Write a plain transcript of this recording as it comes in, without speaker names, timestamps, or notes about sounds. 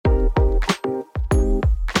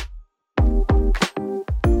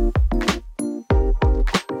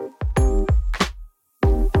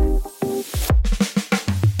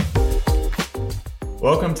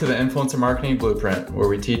to the Influencer Marketing Blueprint, where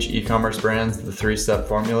we teach e-commerce brands the 3-step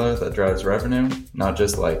formula that drives revenue, not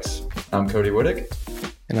just likes. I'm Cody Whittick.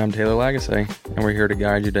 And I'm Taylor Lagasse, and we're here to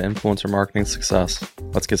guide you to influencer marketing success.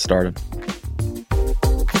 Let's get started.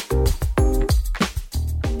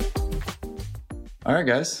 All right,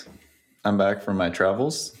 guys. I'm back from my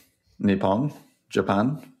travels, Nippon,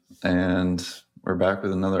 Japan, and we're back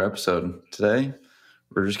with another episode. Today,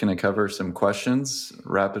 we're just going to cover some questions,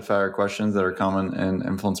 rapid fire questions that are common in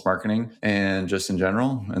influence marketing and just in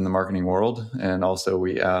general in the marketing world. And also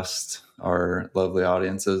we asked our lovely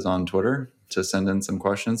audiences on Twitter to send in some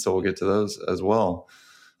questions. So we'll get to those as well.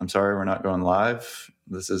 I'm sorry we're not going live.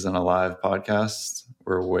 This isn't a live podcast.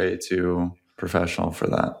 We're way too professional for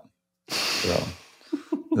that. So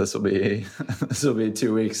this will be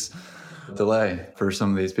 2 weeks delay for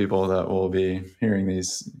some of these people that will be hearing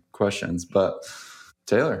these questions. But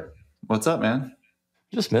Taylor, what's up, man?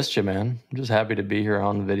 Just missed you, man. I'm just happy to be here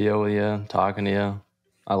on the video with you, talking to you.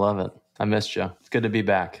 I love it. I missed you. It's good to be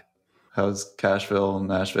back. How's Cashville,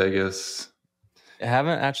 Nash Vegas? I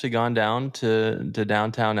haven't actually gone down to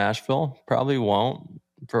downtown Nashville. Probably won't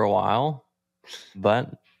for a while. But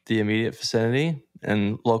the immediate vicinity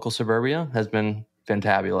and local suburbia has been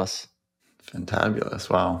fantabulous. Fantabulous.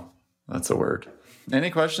 Wow. That's a word.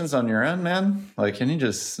 Any questions on your end, man? Like any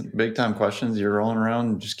just big time questions you're rolling around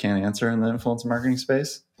and just can't answer in the influence marketing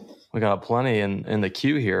space? We got plenty in the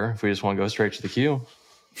queue here if we just want to go straight to the queue.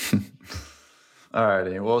 All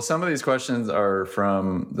righty. Well, some of these questions are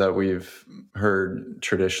from that we've heard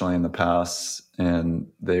traditionally in the past, and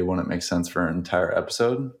they wouldn't make sense for an entire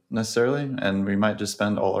episode necessarily. And we might just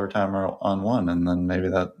spend all our time on one, and then maybe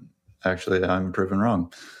that actually I'm proven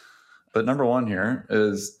wrong. But number one here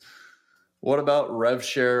is, what about rev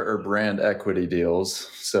share or brand equity deals?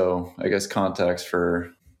 So I guess context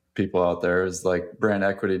for people out there is like brand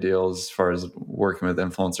equity deals as far as working with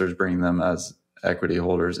influencers, bringing them as equity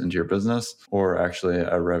holders into your business, or actually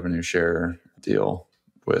a revenue share deal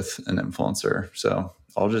with an influencer. So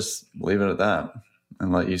I'll just leave it at that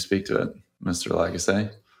and let you speak to it, Mr.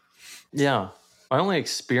 Lagasse. Yeah. My only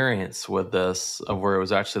experience with this of where it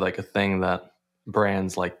was actually like a thing that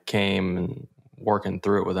brands like came and working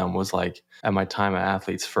through it with them was like at my time at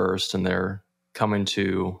Athletes First, and they're coming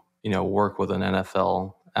to, work with an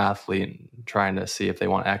NFL athlete, trying to see if they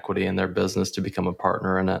want equity in their business to become a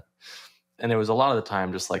partner in it. And it was a lot of the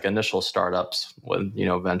time just like initial startups with,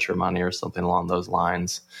 venture money or something along those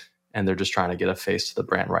lines. And they're just trying to get a face to the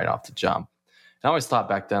brand right off the jump. And I always thought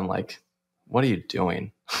back then, like, what are you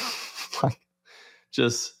doing? Like,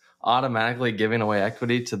 just automatically giving away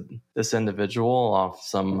equity to this individual off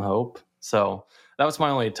some hope. So that was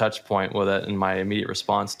my only touch point with it and my immediate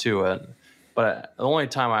response to it. But the only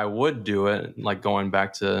time I would do it, like going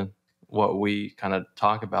back to what we kind of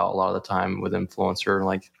talk about a lot of the time with influencer,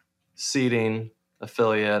 like seeding,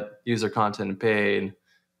 affiliate, user content and paid,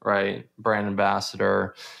 right? Brand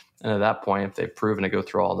ambassador. And at that point, if they've proven to go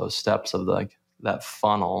through all those steps of that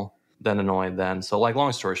funnel, then and only then. So like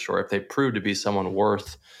long story short, if they prove to be someone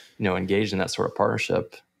worth, engaged in that sort of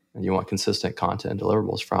partnership and you want consistent content and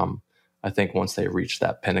deliverables from, I think once they reach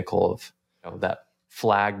that pinnacle of that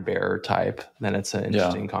flag bearer type, then it's an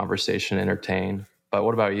interesting conversation, entertain. But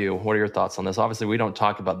what about you? What are your thoughts on this? Obviously, we don't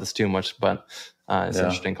talk about this too much, but it's an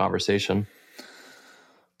interesting conversation.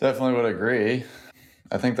 Definitely would agree.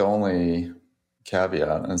 I think the only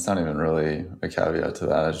caveat, and it's not even really a caveat to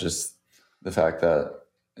that, is just the fact that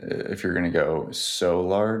if you're going to go so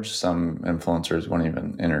large, some influencers won't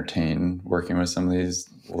even entertain working with some of these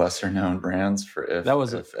lesser known brands for if that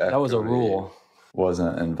was a rule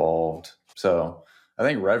wasn't involved. So I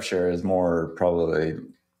think rev share is probably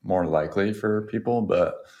more likely for people,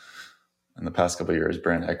 but in the past couple of years,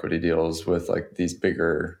 brand equity deals with like these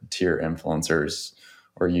bigger tier influencers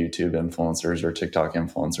or YouTube influencers or TikTok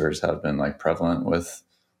influencers have been like prevalent with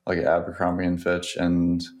like Abercrombie and Fitch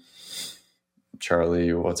and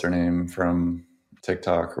Charlie, what's her name from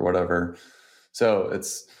TikTok or whatever. So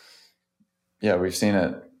we've seen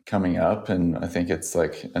it coming up, and I think it's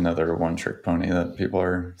like another one trick pony that people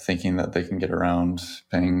are thinking that they can get around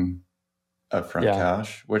paying upfront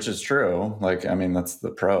cash, which is true. Like, I mean, that's the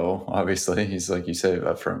pro, obviously. He's like, you save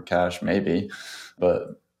upfront cash, maybe,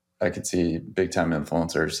 but I could see big time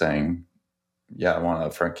influencers saying, I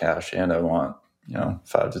want upfront cash and I want, 5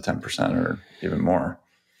 to 10% or even more.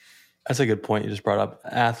 That's a good point you just brought up.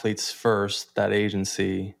 Athletes First, that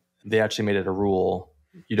agency, they actually made it a rule.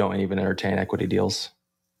 You don't even entertain equity deals.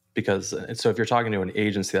 Because so if you're talking to an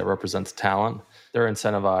agency that represents talent, they're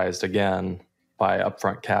incentivized again by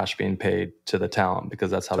upfront cash being paid to the talent because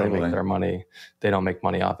that's how they make their money. They don't make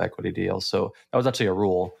money off equity deals. So that was actually a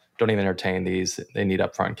rule. don't even entertain these. They need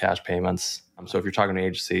upfront cash payments. So if you're talking to an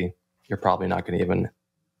agency, you're probably not going to even,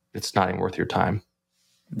 it's not even worth your time.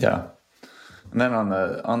 Yeah. And then on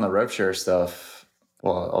the rev share stuff,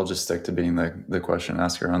 well, I'll just stick to being the question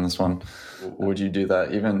asker on this one. Would you do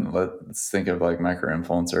that? Even let's think of like micro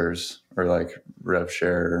influencers or like rev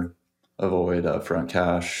share, avoid upfront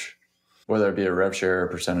cash, whether it be a rev share or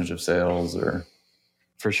percentage of sales or.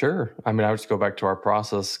 For sure. I mean, I would just go back to our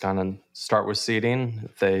process, kind of start with seeding.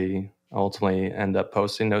 If they ultimately end up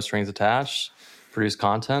posting, no strings attached, produce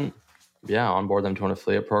content, onboard them to an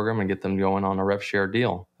affiliate program and get them going on a rev share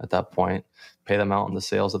deal at that point. Pay them out in the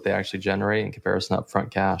sales that they actually generate in comparison to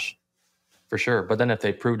upfront cash. For sure. But then if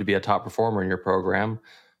they prove to be a top performer in your program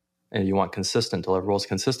and you want consistent deliverables,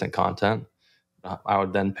 consistent content, I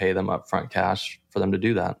would then pay them upfront cash for them to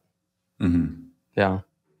do that. Mm-hmm. Yeah.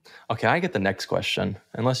 Okay, I get the next question.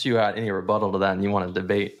 Unless you got any rebuttal to that and you want to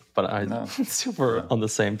debate, but I'm super on the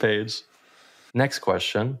same page. Next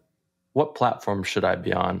question. What platform should I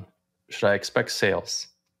be on? Should I expect sales?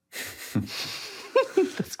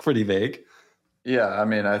 That's pretty vague. Yeah, I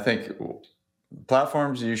mean, I think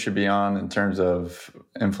platforms you should be on in terms of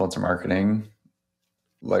influencer marketing,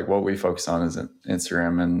 like what we focus on is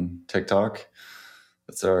Instagram and TikTok.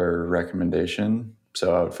 That's our recommendation.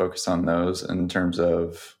 So I would focus on those in terms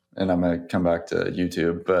of, and I'm going to come back to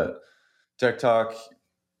YouTube, but TikTok,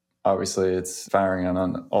 obviously it's firing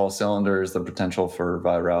on all cylinders, the potential for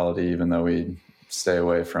virality, even though we stay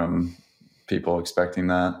away from people expecting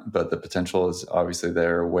that. But the potential is obviously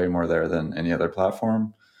there, way more there than any other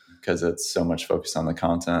platform because it's so much focused on the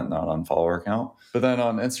content, not on follower count. But then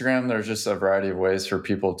on Instagram, there's just a variety of ways for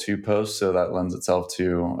people to post. So that lends itself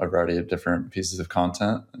to a variety of different pieces of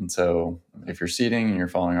content. And so if you're seeding and you're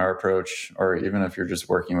following our approach, or even if you're just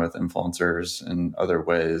working with influencers in other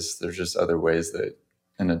ways, there's just other ways that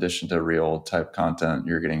in addition to real type content,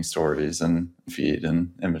 you're getting stories and feed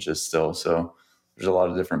and images still. So there's a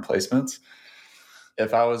lot of different placements.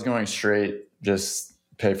 If I was going straight, just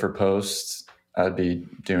pay for posts, I'd be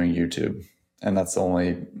doing YouTube. And that's the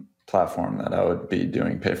only platform that I would be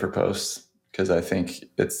doing pay for posts because I think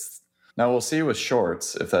it's, now we'll see with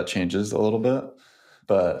shorts if that changes a little bit,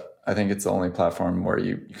 but I think it's the only platform where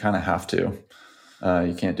you kind of have to.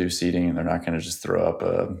 You can't do seeding and they're not going to just throw up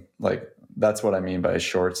that's what I mean by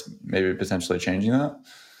shorts, maybe potentially changing that.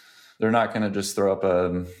 They're not going to just throw up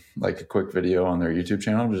a quick video on their YouTube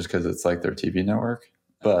channel just because it's like their TV network.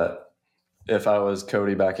 But if I was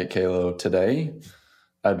Cody back at Kalo today,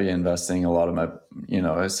 I'd be investing a lot of my,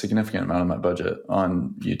 a significant amount of my budget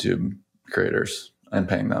on YouTube creators and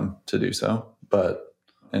paying them to do so. But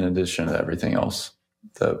in addition to everything else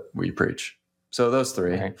that we preach. So those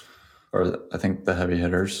three are, I think, the heavy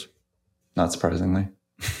hitters, not surprisingly.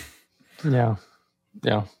 Yeah.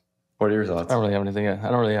 What are your thoughts? I don't really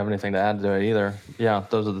have anything to add to it either. Yeah,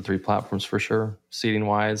 those are the three platforms for sure. Seeding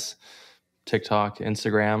wise, TikTok,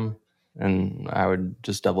 Instagram, and I would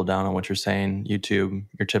just double down on what you're saying. YouTube,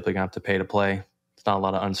 you're typically gonna have to pay to play. It's not a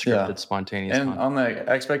lot of unscripted, spontaneous and content. On the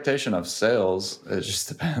expectation of sales, it just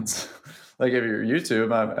depends. Like if you're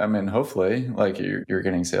YouTube, I mean, hopefully, like you're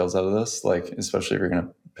getting sales out of this, like especially if you're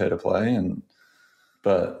gonna pay to play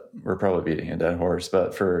but we're probably beating a dead horse.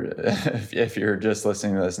 But if you're just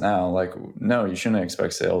listening to this now, like, no, you shouldn't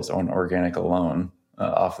expect sales on organic alone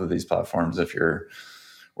off of these platforms if you're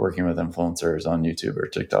working with influencers on YouTube or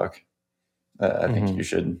TikTok. I think you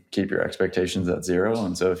should keep your expectations at zero.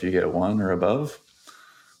 And so if you get 1 or above,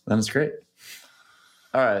 then it's great.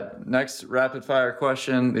 All right, next rapid fire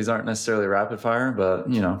question. These aren't necessarily rapid fire, but,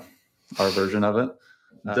 our version of it.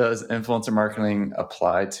 Does influencer marketing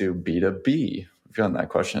apply to B2B? We've gotten that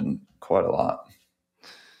question quite a lot.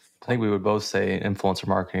 I think we would both say influencer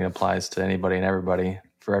marketing applies to anybody and everybody.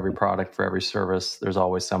 For every product, for every service, there's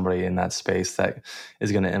always somebody in that space that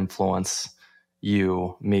is going to influence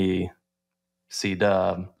you, me,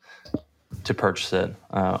 C-Dub to purchase it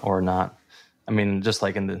or not. I mean, just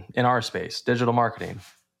like in our space, digital marketing,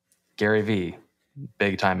 Gary Vee,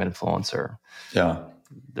 big time influencer. Yeah.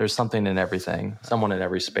 There's something in everything, someone in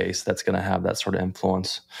every space that's going to have that sort of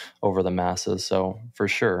influence over the masses. So for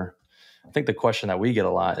sure, I think the question that we get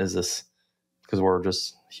a lot is this, because we're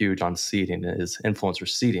just huge on seeding, is influencer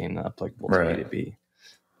seeding applicable to B2B?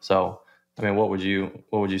 So, I mean, what would you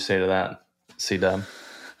say to that, C-Dub?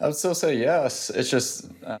 I would still say yes. It's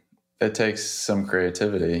just, it takes some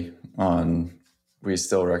creativity we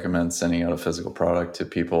still recommend sending out a physical product to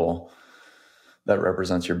people that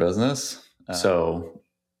represents your business. So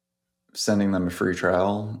sending them a free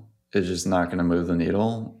trial is just not going to move the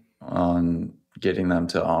needle on getting them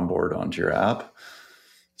to onboard onto your app.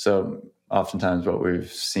 So oftentimes what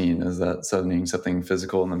we've seen is that sending something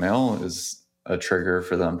physical in the mail is a trigger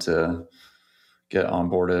for them to get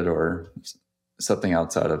onboarded, or something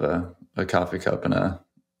outside of a coffee cup and a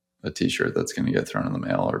t-shirt that's going to get thrown in the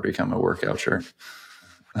mail or become a workout shirt.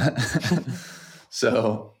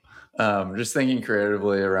 So just thinking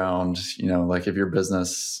creatively around, like if your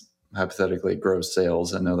business hypothetically grows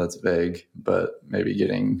sales, I know that's vague, but maybe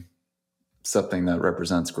getting something that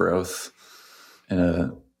represents growth in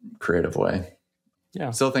a creative way.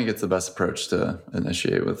 Yeah. Still think it's the best approach to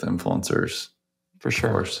initiate with influencers. For sure.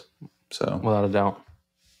 Of course. So without a doubt.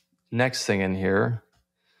 Next thing in here,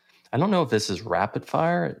 I don't know if this is rapid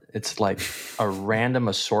fire. It's like a random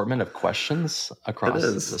assortment of questions across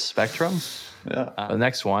the spectrum. Yeah. The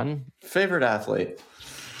next one. Favorite athlete?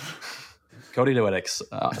 Cody Dewittix.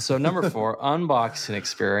 So number 4, unboxing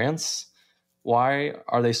experience. Why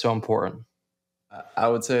are they so important? I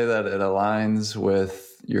would say that it aligns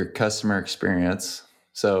with your customer experience.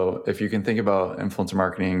 So if you can think about influencer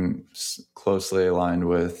marketing closely aligned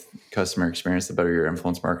with customer experience, the better your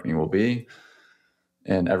influence marketing will be.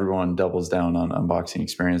 And everyone doubles down on unboxing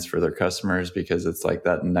experience for their customers because it's like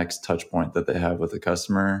that next touch point that they have with the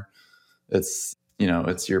customer. It's,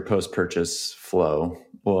 it's your post-purchase flow.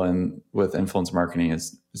 Well, and with influence marketing,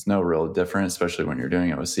 it's no real different, especially when you're doing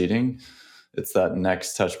it with seeding. It's that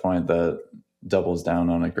next touch point that doubles down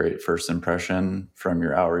on a great first impression from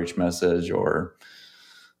your outreach message or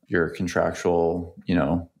your contractual,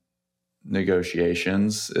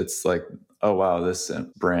 negotiations. It's like, oh, wow, this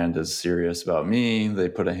brand is serious about me. They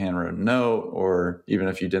put a handwritten note, or even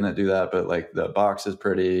if you didn't do that, but like the box is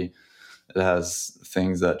pretty. It has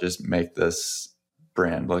things that just make this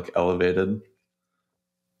brand look elevated,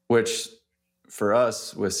 which for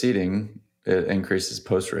us with seeding, it increases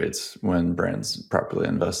post rates when brands properly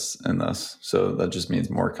invest in this. So that just means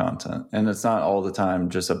more content. And it's not all the time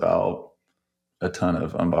just about a ton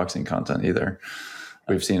of unboxing content either.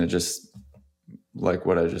 We've seen it just like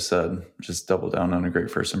what I just said, just double down on a great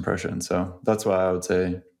first impression. So that's why I would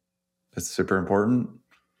say it's super important.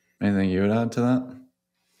 Anything you would add to that?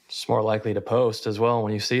 Just more likely to post as well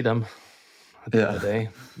when you see them. At the end of the day,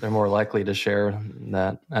 they're more likely to share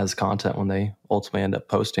that as content when they ultimately end up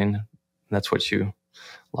posting. That's what you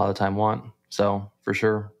a lot of the time want. So for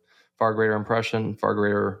sure, far greater impression, far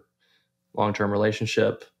greater long-term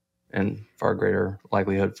relationship, and far greater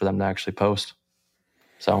likelihood for them to actually post.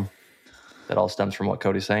 So that all stems from what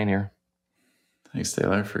Cody's saying here. Thanks,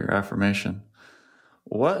 Taylor, for your affirmation.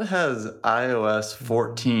 What has iOS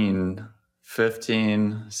 14,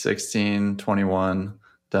 15, 16, 21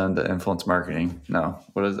 done to influence marketing? No.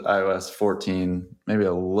 What is iOS 14? Maybe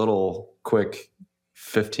a little quick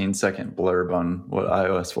 15-second blurb on what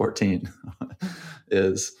iOS 14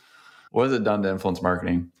 is. What has it done to influence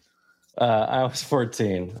marketing? iOS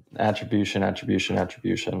 14, attribution.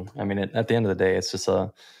 I mean, at the end of the day,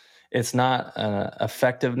 it's not an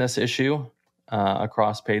effectiveness issue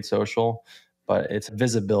across paid social, but it's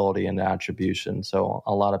visibility into attribution. So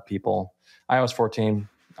a lot of people, iOS 14,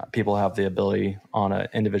 people have the ability on an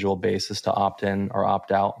individual basis to opt in or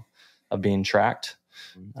opt out of being tracked.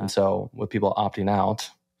 And so with people opting out,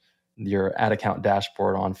 your ad account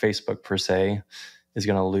dashboard on Facebook per se is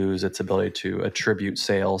going to lose its ability to attribute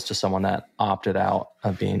sales to someone that opted out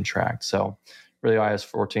of being tracked. So really iOS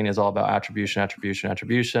 14 is all about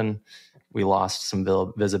attribution. We lost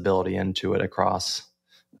some visibility into it across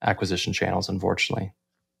acquisition channels, unfortunately.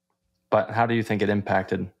 But how do you think it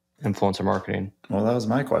impacted influencer marketing? Well, that was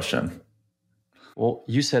my question. Well,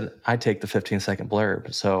 you said I take the 15-second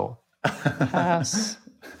blurb, so pass.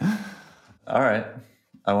 All right.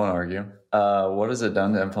 I won't argue. What has it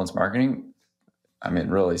done to influence marketing? I mean,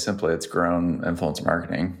 really simply, it's grown influence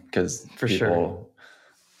marketing because people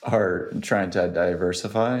are trying to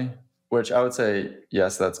diversify, which I would say,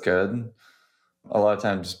 yes, that's good. A lot of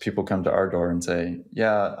times people come to our door and say,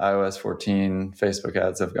 yeah, iOS 14, Facebook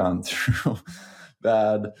ads have gone through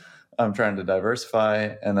bad. I'm trying to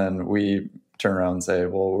diversify. And then we turn around and say,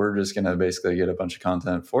 well, we're just going to basically get a bunch of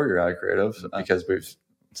content for your ad creative because we've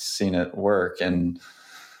seen it work. And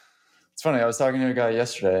it's funny, I was talking to a guy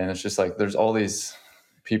yesterday, and it's just like there's all these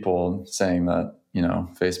people saying that,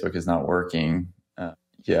 Facebook is not working,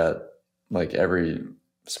 yet like every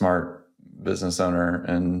smart business owner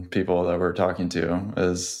and people that we're talking to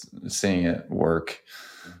is seeing it work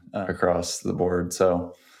across the board.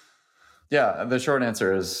 So yeah, the short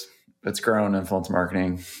answer is it's grown influence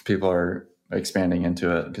marketing. People are expanding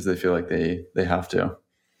into it because they feel like they have to.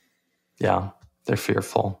 Yeah, they're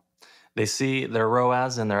fearful. They see their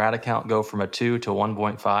ROAS and their ad account go from a 2 to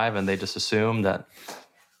 1.5, and they just assume that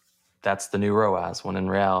that's the new ROAS, when in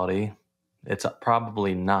reality, It's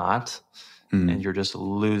probably not. Mm. And you're just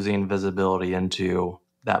losing visibility into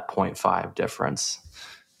that 0.5 difference.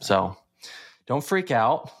 So don't freak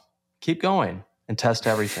out. Keep going and test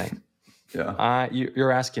everything. Yeah.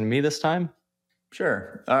 You're asking me this time?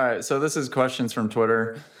 Sure. All right. So this is questions from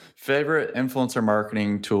Twitter. Favorite influencer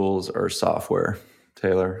marketing tools or software?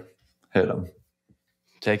 Taylor, hit them.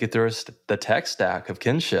 Take it through the tech stack of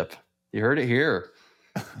Kinship. You heard it here.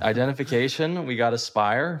 Identification, we got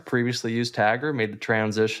Aspire. Previously used Tagger, made the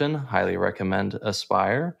transition. Highly recommend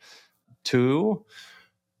Aspire. 2,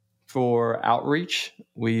 for outreach,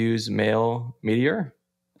 we use Mail Meteor.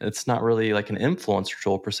 It's not really like an influencer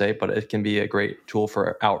tool per se, but it can be a great tool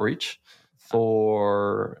for outreach.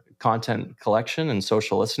 For content collection and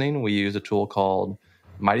social listening, we use a tool called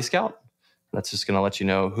Mighty Scout. That's just going to let you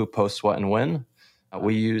know who posts what and when.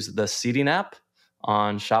 We use the seeding app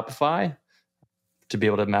on Shopify to be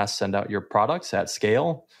able to mass send out your products at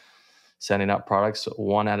scale. Sending out products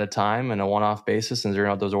one at a time and a one-off basis and zeroing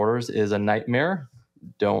out those orders is a nightmare.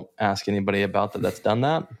 Don't ask anybody about that that's done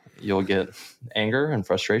that. You'll get anger and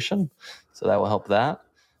frustration. So that will help that.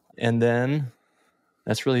 And then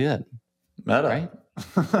that's really it. Meta. Right?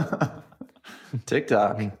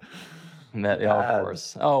 TikTok. Of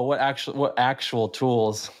course. Oh, what actual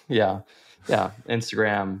tools? Yeah.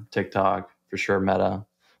 Instagram, TikTok, for sure, Meta,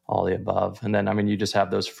 all the above. And then, you just have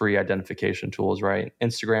those free identification tools, right?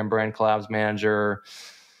 Instagram Brand Collabs Manager,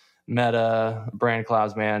 Meta Brand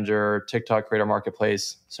Collabs Manager, TikTok Creator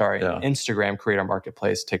Marketplace. Instagram Creator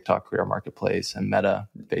Marketplace, TikTok Creator Marketplace, and Meta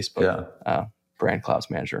Facebook Brand Collabs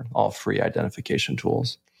Manager. All free identification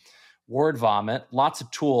tools. Word vomit, lots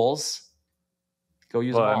of tools. Go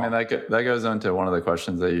use them all. That goes into one of the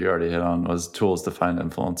questions that you already hit on was tools to find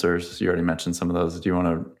influencers. You already mentioned some of those. Do you want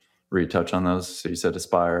to retouch on those? So you said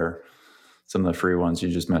Aspire. Some of the free ones you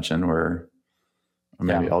just mentioned were, or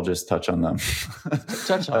maybe I'll just touch on them.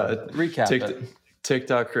 Touch on it. Recap it.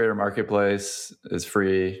 TikTok Creator Marketplace is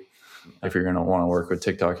free if you're going to want to work with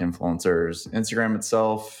TikTok influencers. Instagram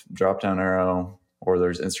itself, drop down arrow, or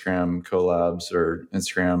there's Instagram collabs or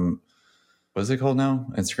Instagram, what is it called now?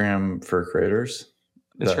 Instagram for creators?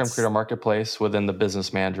 Instagram Creator Marketplace within the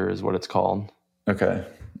Business Manager is what it's called. Okay.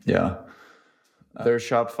 Yeah. There's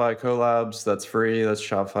Shopify collabs. That's free. That's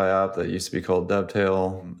Shopify app that used to be called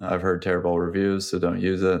Dovetail. I've heard terrible reviews, so don't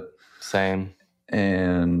use it. Same.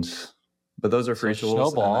 But those are free tools.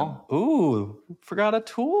 Snowball. Ooh, forgot a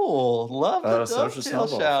tool. Love the Social Dovetail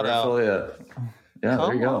Snowball shout out. Affiliate. Yeah,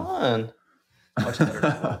 there you go. On. Much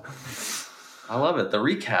better. I love it. The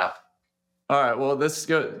recap. All right. Well, this is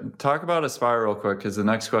good. Talk about Aspire real quick, because the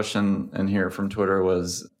next question in here from Twitter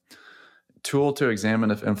was tool to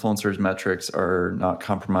examine if influencers' metrics are not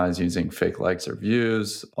compromised using fake likes or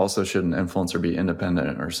views. Also, should an influencer be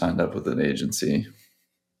independent or signed up with an agency?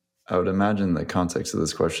 I would imagine the context of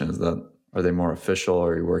this question is that, are they more official?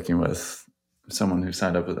 Or are you working with someone who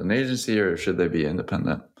signed up with an agency, or should they be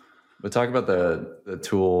independent? But talk about the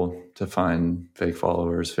tool to find fake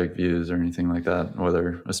followers, fake views, or anything like that,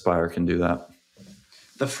 whether Aspire can do that.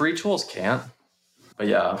 The free tools can't. But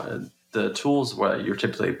the tools what you're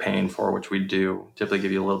typically paying for, which we do, typically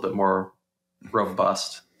give you a little bit more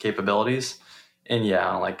robust capabilities. And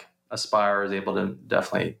Aspire is able to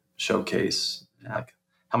definitely showcase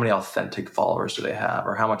how many authentic followers do they have,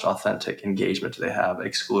 or how much authentic engagement do they have,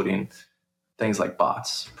 excluding things like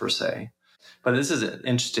bots per se. But this is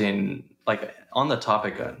interesting, on the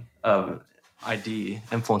topic of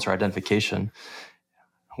influencer identification,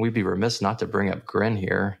 we'd be remiss not to bring up Grin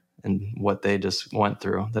here and what they just went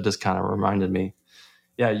through. That just kind of reminded me.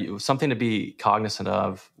 Something to be cognizant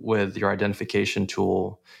of with your identification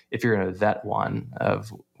tool, if you're going to vet one,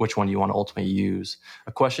 of which one you want to ultimately use.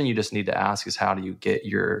 A question you just need to ask is, how do you get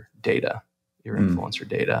your data, your influencer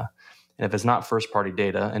data? And if it's not first-party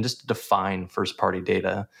data, and just define first-party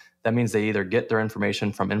data, that means they either get their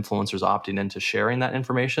information from influencers opting into sharing that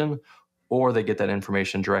information, or they get that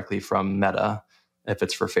information directly from Meta, if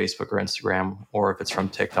it's for Facebook or Instagram, or if it's from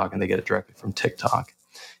TikTok and they get it directly from TikTok.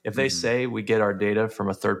 If they say we get our data from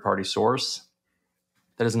a third-party source,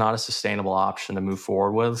 that is not a sustainable option to move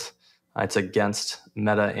forward with. It's against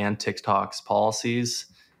Meta and TikTok's policies.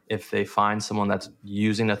 If they find someone that's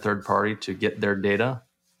using a third party to get their data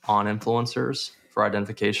on influencers for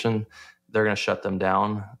identification, they're going to shut them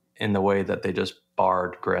down in the way that they just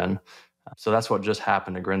barred Grin. So that's what just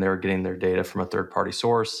happened to Grin. They were getting their data from a third-party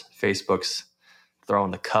source. Facebook's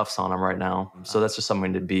throwing the cuffs on them right now. So that's just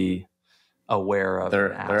something to be aware of.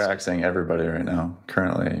 They're axing everybody right now.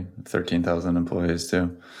 Currently, 13,000 employees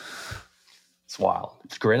too. It's wild.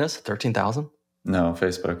 Grin is 13,000? No,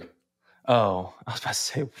 Facebook. Oh, I was about to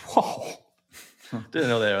say, whoa. Didn't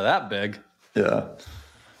know they were that big. Yeah.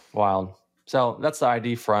 Wild. So that's the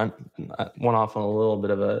ID front. I went off on a little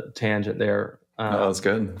bit of a tangent there. No, that's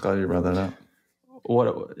good. Glad you brought that up.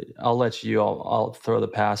 I'll let you. I'll throw the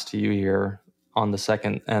pass to you here on the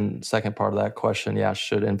second part of that question. Yeah,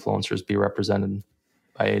 should influencers be represented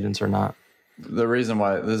by agents or not? The reason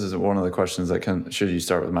why this is one of the questions that should you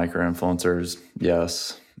start with micro influencers?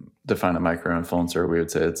 Yes. Define a micro influencer. We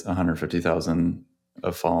would say it's 150,000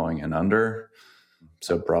 of following and under.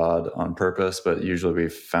 So broad on purpose, but usually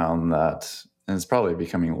we've found that, and it's probably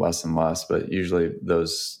becoming less and less, but usually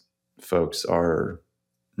those folks are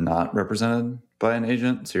not represented by an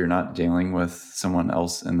agent. So you're not dealing with someone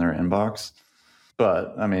else in their inbox.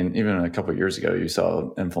 But I mean, even a couple of years ago, you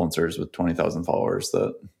saw influencers with 20,000 followers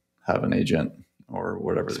that have an agent or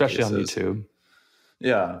whatever. Especially on YouTube.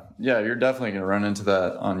 Yeah. You're definitely going to run into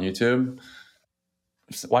that on YouTube.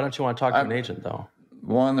 Why don't you want to talk to an agent though?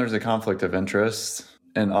 One, there's a conflict of interest,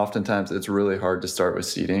 and oftentimes it's really hard to start with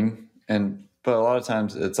seeding. But a lot of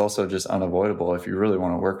times it's also just unavoidable. If you really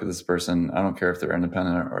want to work with this person, I don't care if they're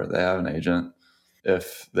independent or they have an agent.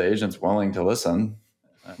 If the agent's willing to listen,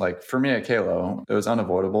 like for me at Kalo, it was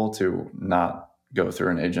unavoidable to not go through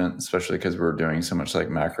an agent, especially because we were doing so much like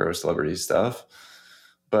macro celebrity stuff.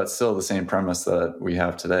 But still the same premise that we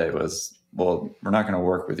have today was, well, we're not going to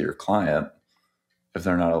work with your client if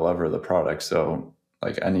they're not a lover of the product. So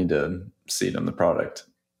like I need to seed them the product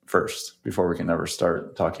first before we can ever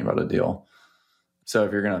start talking about a deal. So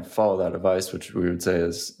if you're going to follow that advice, which we would say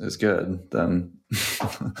is good, then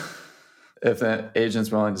if the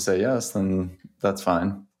agent's willing to say yes, then that's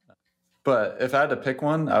fine. But if I had to pick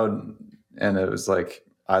one, and it was like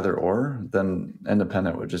either or, then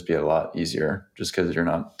independent would just be a lot easier just because you're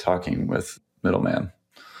not talking with middleman.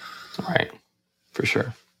 Right. For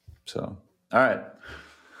sure. So, all right.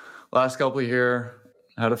 Last couple here,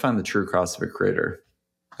 how to find the true cost of a creator.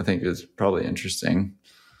 I think is probably interesting.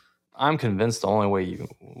 I'm convinced the only way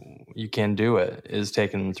you can do it is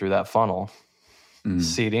taking them through that funnel.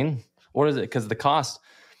 Seeding. What is it? Because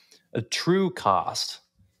a true cost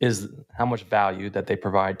is how much value that they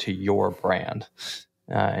provide to your brand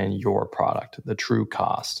and your product, the true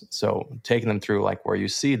cost. So taking them through like where you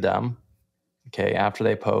seed them, okay, after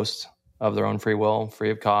they post of their own free will, free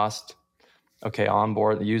of cost, okay,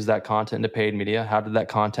 onboard, use that content into paid media. How did that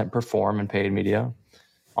content perform in paid media?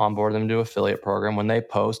 Onboard them to affiliate program. When they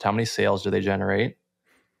post, how many sales do they generate?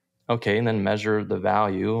 Okay, and then measure the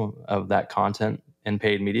value of that content in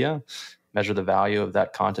paid media. Measure the value of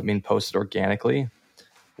that content being posted organically.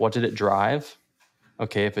 What did it drive?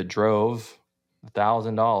 Okay, if it drove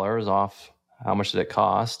 $1,000 off, how much did it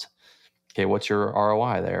cost? Okay, what's your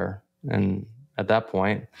ROI there? And at that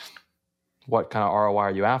point, what kind of ROI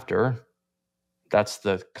are you after? That's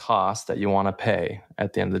the cost that you want to pay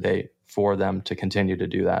at the end of the day for them to continue to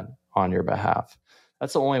do that on your behalf.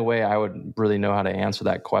 That's the only way I would really know how to answer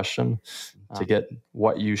that question, to get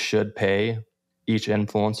what you should pay each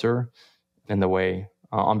influencer in the way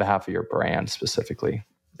on behalf of your brand specifically.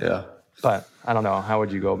 Yeah. But I don't know. How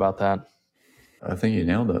would you go about that? I think you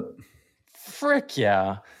nailed it. Frick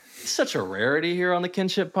yeah. It's such a rarity here on the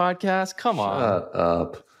Kinship Podcast. Come on. Shut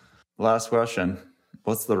up. Last question.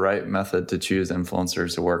 What's the right method to choose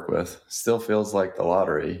influencers to work with? Still feels like the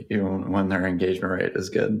lottery, even when their engagement rate is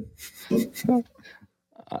good.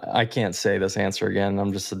 I can't say this answer again.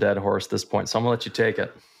 I'm just a dead horse at this point, so I'm going to let you take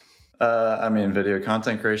it. Video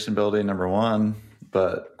content creation ability, number one,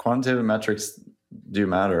 but quantitative metrics do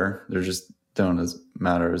matter. They just don't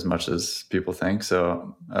matter as much as people think.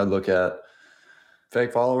 So I'd look at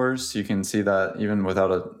fake followers. You can see that even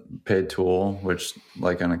without a paid tool, which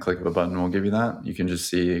like on a click of a button will give you that. You can just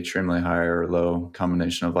see extremely high or low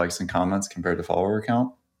combination of likes and comments compared to follower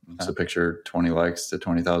count. Okay. So picture 20 likes to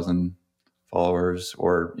 20,000 followers,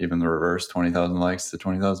 or even the reverse, 20,000 likes to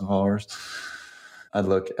 20,000 followers. I'd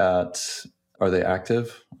look at, are they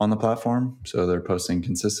active on the platform? So they're posting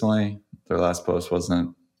consistently. Their last post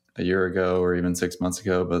wasn't a year ago or even 6 months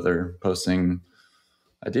ago, but they're posting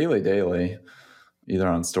ideally daily, either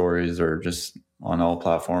on stories or just on all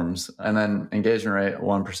platforms. And then engagement rate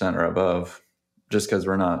 1% or above, just because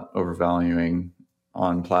we're not overvaluing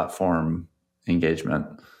on platform engagement.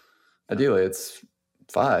 Ideally, it's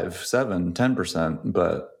 5, 7, 10%.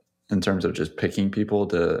 But in terms of just picking people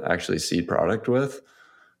to actually seed product with,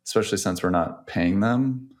 especially since we're not paying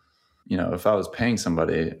them, if I was paying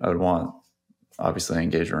somebody, I would want obviously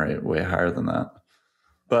engagement rate way higher than that.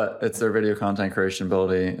 But it's their video content creation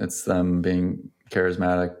ability. It's them being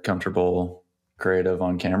charismatic, comfortable, creative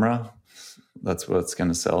on camera. That's what's going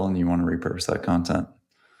to sell, and you want to repurpose that content.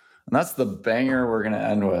 And that's the banger we're going to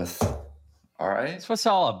end with. All right. That's what it's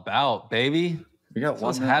all about, baby. We got So 1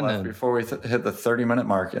 what's minute left happening? before we hit the 30-minute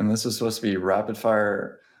mark, and this is supposed to be rapid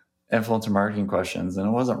fire influencer marketing questions, and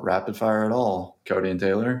it wasn't rapid fire at all. Cody and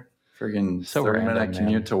Taylor, freaking So 30-minute random,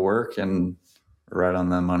 commute man. to work, and right on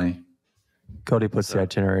the money. Cody puts the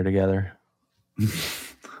itinerary together.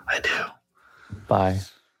 I do. Bye.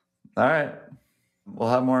 All right, we'll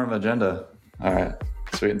have more of an agenda. All right,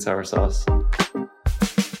 sweet and sour sauce.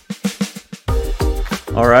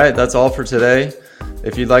 All right, that's all for today.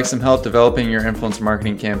 If you'd like some help developing your influencer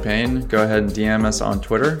marketing campaign, go ahead and DM us on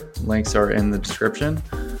Twitter. Links are in the description.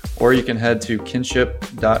 Or you can head to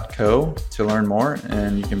kinship.co to learn more,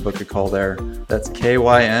 and you can book a call there. That's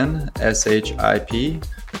KYNSHIP.co.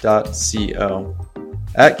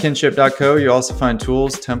 At kinship.co, you also find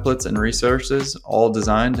tools, templates, and resources, all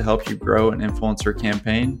designed to help you grow an influencer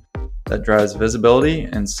campaign that drives visibility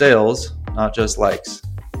and sales, not just likes.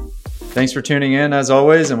 Thanks for tuning in as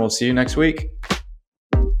always, and we'll see you next week.